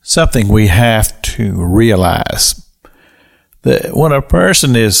something we have to realize. That when a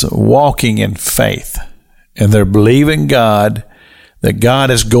person is walking in faith and they're believing God, that God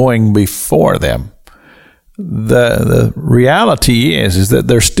is going before them, the reality is that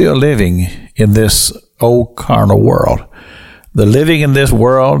they're still living in this old carnal world. They're living in this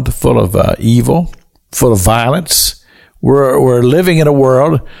world full of evil, full of violence. We're living in a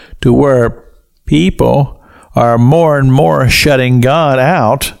world to where people are more and more shutting God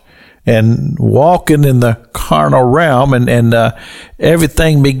out and walking in the carnal realm, and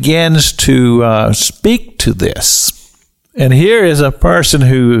everything begins to speak to this. And here is a person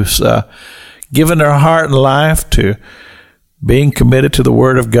who's given their heart and life to being committed to the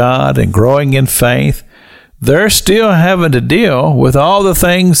Word of God and growing in faith. They're still having to deal with all the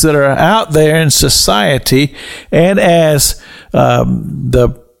things that are out there in society, and as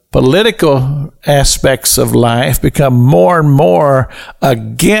the political aspects of life become more and more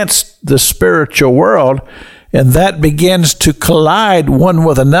against the spiritual world, and that begins to collide one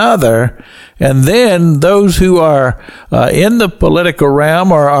with another, and then those who are in the political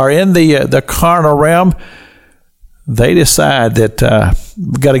realm or are in the carnal realm, they decide that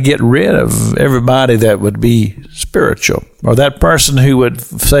we've got to get rid of everybody that would be spiritual, or that person who would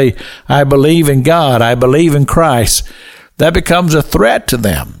say, I believe in God, I believe in Christ. That becomes a threat to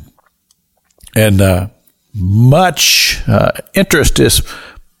them. And much interest is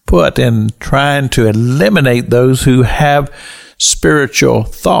put in trying to eliminate those who have spiritual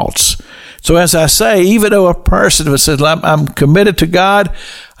thoughts. So as I say, even though a person says, I'm committed to God,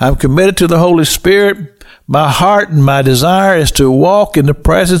 I'm committed to the Holy Spirit, my heart and my desire is to walk in the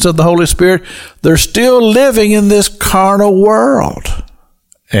presence of the Holy Spirit, they're still living in this carnal world.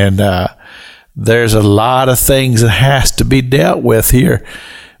 And there's a lot of things that has to be dealt with here.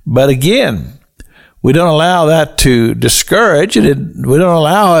 But again, we don't allow that to discourage it. We don't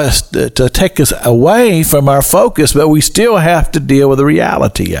allow us to take us away from our focus, but we still have to deal with the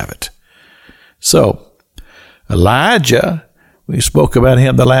reality of it. So, Elijah, we spoke about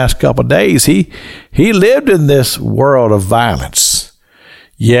him the last couple of days. He lived in this world of violence.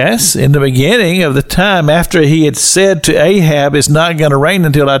 Yes, in the beginning of the time, after he had said to Ahab, it's not going to rain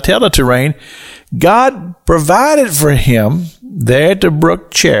until I tell it to rain, God provided for him there at the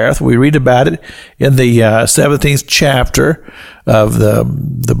brook Cherith. We read about it in the 17th chapter of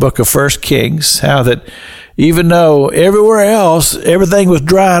the book of 1 Kings, how that even though everywhere else everything was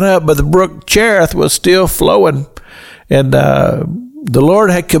drying up, but the brook Cherith was still flowing. And the Lord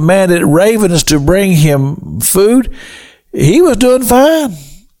had commanded ravens to bring him food. He was doing fine.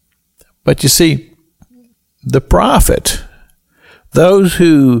 But you see, the prophet, those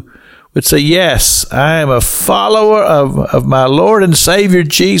who would say, yes, I am a follower of my Lord and Savior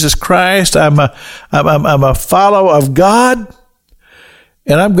Jesus Christ. I'm a follower of God,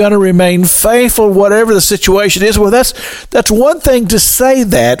 and I'm going to remain faithful whatever the situation is. Well, that's one thing to say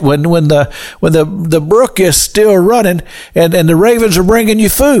that when the brook is still running and the ravens are bringing you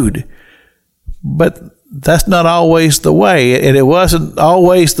food. But that's not always the way, and it wasn't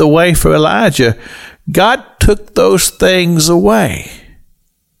always the way for Elijah. God took those things away.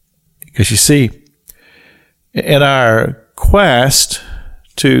 Because you see, in our quest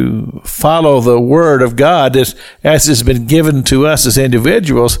to follow the Word of God as it's been given to us as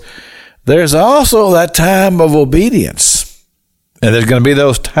individuals, there's also that time of obedience. And there's going to be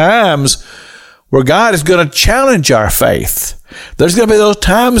those times where God is going to challenge our faith. There's going to be those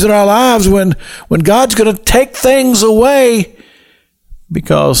times in our lives when God's going to take things away,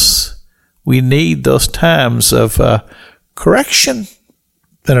 because we need those times of correction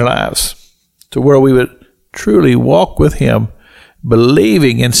in our lives, to where we would truly walk with Him,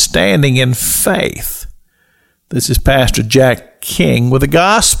 believing and standing in faith. This is Pastor Jack King with the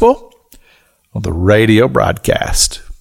gospel on the radio broadcast.